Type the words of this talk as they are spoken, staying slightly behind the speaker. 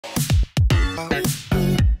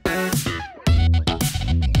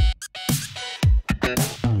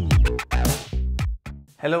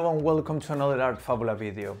Hello and welcome to another Art Fabula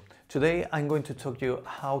video. Today I'm going to talk to you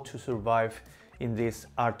how to survive in this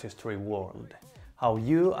artistry world. How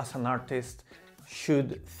you as an artist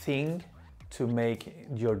should think to make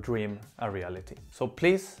your dream a reality. So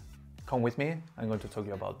please come with me, I'm going to talk to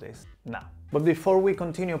you about this now. But before we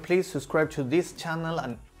continue, please subscribe to this channel,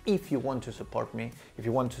 and if you want to support me, if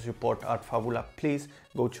you want to support Art Fabula, please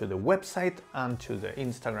go to the website and to the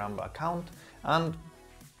Instagram account and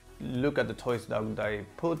look at the toys that I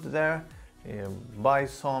put there, buy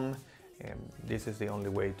some. This is the only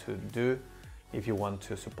way to do if you want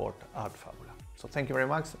to support Art Fabula. So thank you very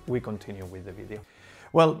much. We continue with the video.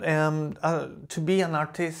 Well, to be an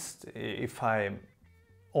artist, if I'm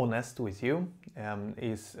honest with you,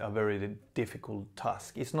 is a very difficult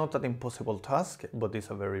task. It's not an impossible task, but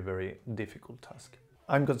it's a very difficult task.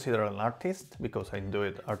 I'm considered an artist because I do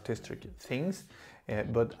it artistic things,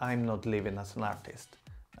 but I'm not living as an artist.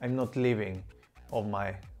 I'm not living of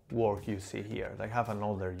my work you see here. I have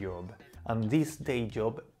another job, and this day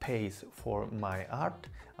job pays for my art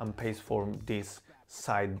and pays for this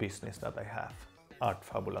side business that I have, Art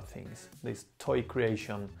Fabula Things, this toy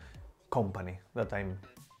creation company that I'm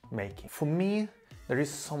making. For me, there is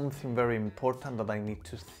something very important that I need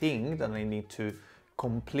to think, that I need to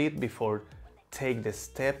complete before take the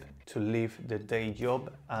step to leave the day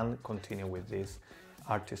job and continue with this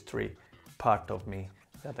artistry part of me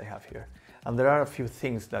that I have here. And there are a few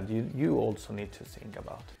things that you also need to think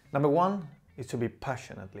about. Number one is to be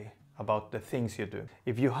passionately about the things you do.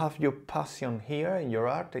 If you have your passion here in your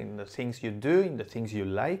art, in the things you do, in the things you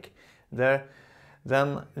like, then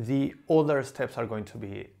the other steps are going to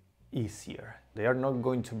be easier. They are not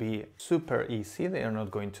going to be super easy, they are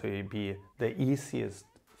not going to be the easiest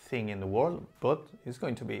thing in the world, but it's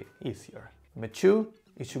going to be easier. Number two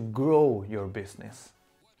is to grow your business.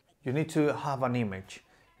 You need to have an image.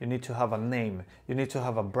 You need to have a name, you need to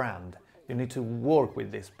have a brand, you need to work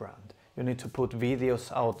with this brand, you need to put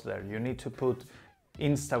videos out there, you need to put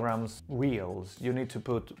Instagram's reels, you need to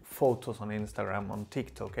put photos on Instagram, on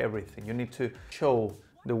TikTok, everything. You need to show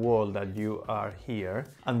the world that you are here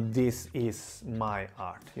and this is my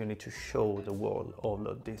art. You need to show the world all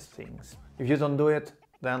of these things. If you don't do it,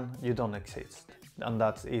 then you don't exist. And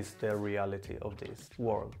that is the reality of this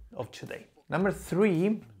world of today. Number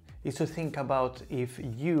three is to think about if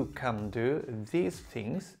you can do these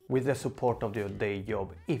things with the support of your day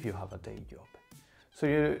job, if you have a day job. So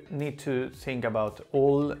you need to think about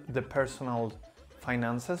all the personal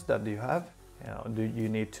finances that you have. You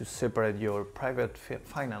need to separate your private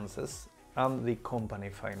finances and the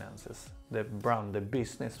company finances, the brand, the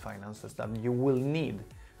business finances that you will need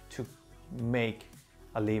to make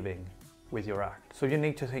a living with your art. So you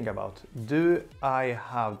need to think about, do I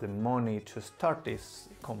have the money to start this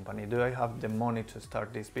company? Do I have the money to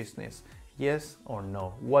start this business? Yes or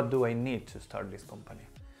no? What do I need to start this company?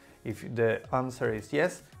 If the answer is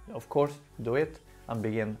yes, of course, do it and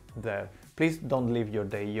begin there. Please don't leave your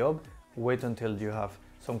day job. Wait until you have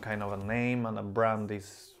some kind of a name and a brand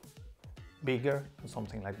is bigger,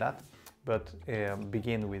 something like that. But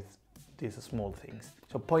begin with these small things.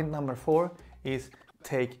 So point number four is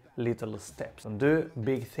take little steps. Don't do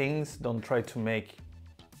big things, don't try to make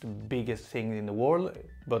the biggest thing in the world,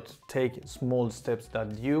 but take small steps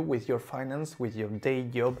that you, with your finance, with your day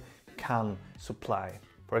job, can supply.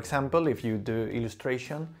 For example, if you do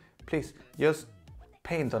illustration, please just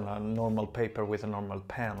paint on a normal paper with a normal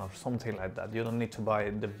pen or something like that. You don't need to buy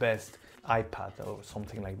the best iPad or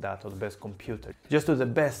something like that, or the best computer. Just do the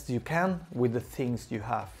best you can with the things you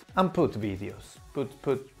have and put videos.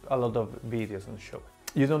 Put a lot of videos and show it.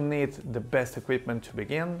 You don't need the best equipment to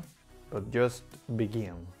begin, but just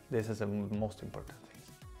begin. This is the most important thing.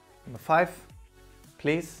 Number five,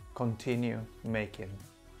 please continue making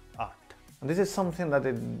art. And this is something that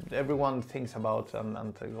everyone thinks about, and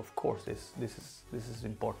of course this is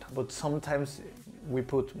important. But sometimes we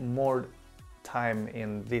put more time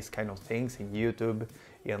in these kind of things, in YouTube,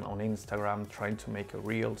 on Instagram, trying to make a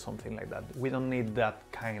reel, something like that. We don't need that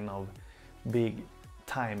kind of big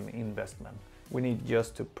time investment. We need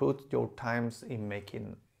just to put your times in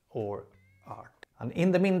making our art. And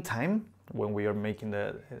in the meantime, when we are making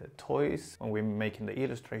the toys, when we're making the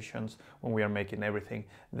illustrations, when we are making everything,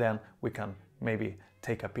 then we can maybe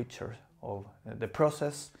take a picture of the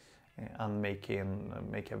process and make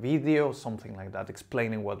a video, something like that,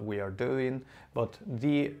 explaining what we are doing. But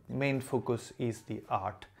the main focus is the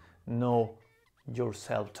art. Know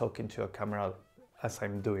yourself talking to a camera as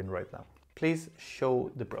I'm doing right now. Please show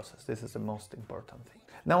the process. This is the most important thing.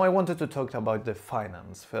 Now I wanted to talk about the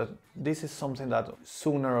finance. This is something that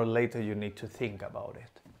sooner or later you need to think about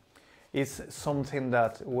it. It's something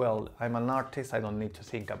that, well, I'm an artist, I don't need to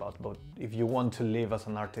think about, but if you want to live as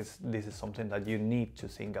an artist, this is something that you need to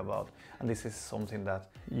think about, and this is something that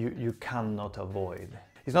you cannot avoid.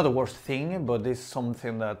 It's not the worst thing, but it's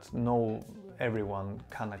something that everyone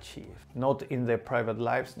can achieve. Not in their private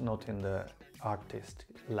lives, not in the artist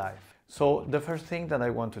life. So the first thing that I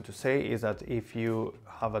wanted to say is that if you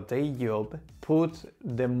have a day job, put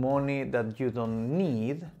the money that you don't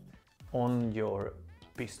need on your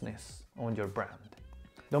business, on your brand.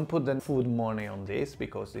 Don't put the food money on this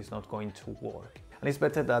because it's not going to work. And it's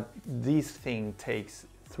better that this thing takes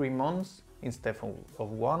 3 months instead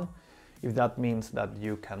of 1, if that means that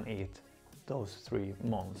you can eat those 3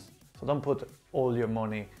 months. So don't put all your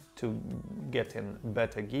money to getting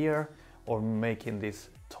better gear or making this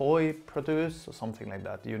toy produce or something like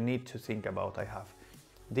that. You need to think about, I have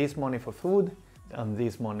this money for food and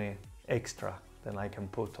this money extra that I can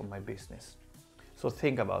put on my business. So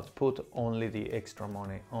think about, put only the extra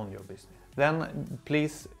money on your business. Then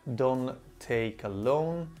please don't take a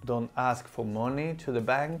loan, don't ask for money to the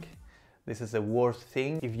bank. This is the worst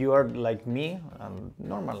thing. If you are like me, a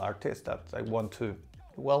normal artist that I want to,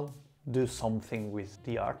 well, do something with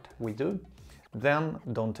the art we do, then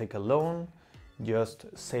don't take a loan, just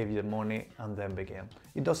save the money and then begin.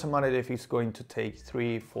 It doesn't matter if it's going to take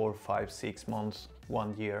 3, 4, 5, 6 months,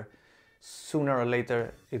 1 year. Sooner or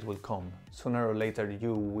later it will come. Sooner or later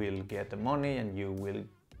you will get the money and you will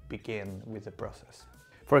begin with the process.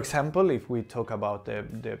 For example, if we talk about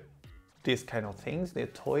these kind of things, the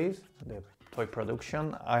toys, the toy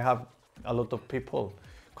production, I have a lot of people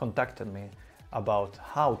contacted me about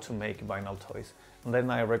how to make vinyl toys. And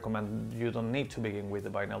then I recommend you don't need to begin with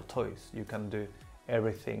the vinyl toys. You can do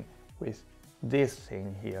everything with this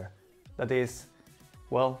thing here. That is,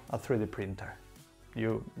 well, a 3D printer.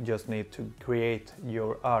 You just need to create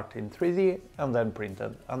your art in 3D and then print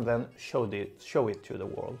it and then show it to the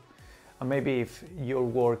world. And maybe if your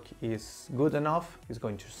work is good enough, it's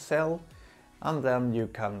going to sell, and then you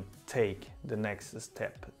can take the next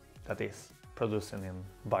step, that is producing in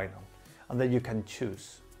vinyl. And then you can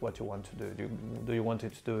choose what you want to do. Do you want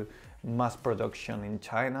it to do mass production in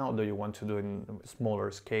China, or do you want to do in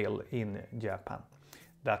smaller scale in Japan?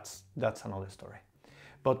 That's another story.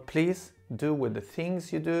 But please do with the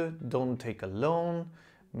things you do, don't take a loan,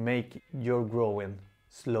 make your growing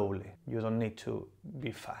slowly. You don't need to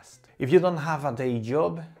be fast. If you don't have a day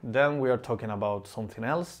job, then we are talking about something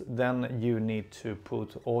else. Then you need to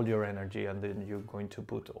put all your energy and then you're going to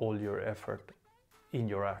put all your effort in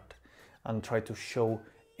your art and try to show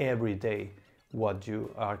every day what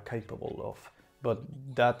you are capable of. But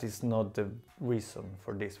that is not the reason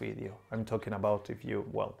for this video. I'm talking about if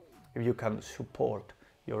you can support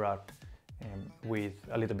your art with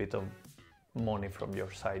a little bit of money from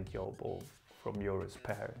your side job or from your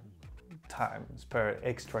spare time, spare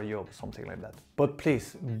extra job, something like that. But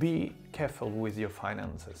please be careful with your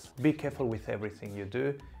finances. Be careful with everything you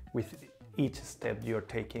do, with each step you're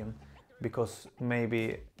taking, because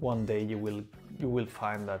maybe one day you will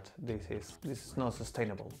find that this is not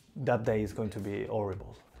sustainable. That day is going to be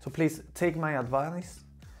horrible. So please take my advice.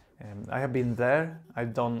 I have been there,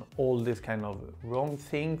 I've done all these kind of wrong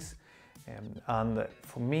things, and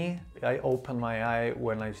for me, I opened my eye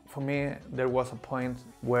for me, there was a point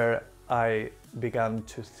where I began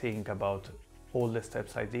to think about all the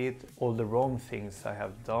steps I did, all the wrong things I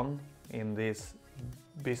have done in this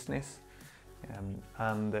business,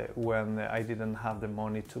 and when I didn't have the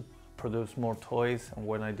money to produce more toys, and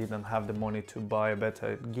when I didn't have the money to buy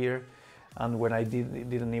better gear, and when I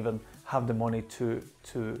didn't even have the money to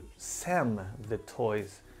send the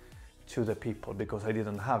toys to the people because I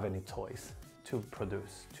didn't have any toys to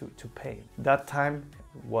produce, to paint. That time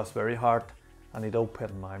was very hard, and it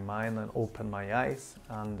opened my mind and opened my eyes,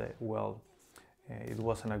 and it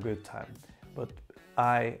wasn't a good time. But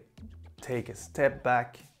I take a step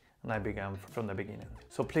back and I began from the beginning.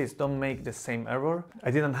 So please don't make the same error.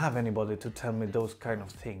 I didn't have anybody to tell me those kind of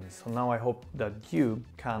things. So now I hope that you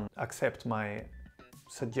can accept my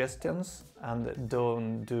suggestions and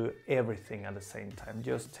don't do everything at the same time.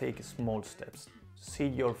 Just take small steps. See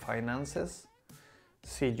your finances,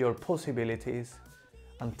 see your possibilities,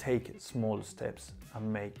 and take small steps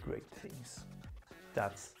and make great things.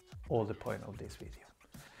 That's all the point of this video.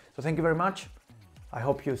 So thank you very much. I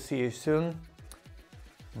hope you see you soon.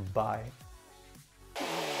 Bye.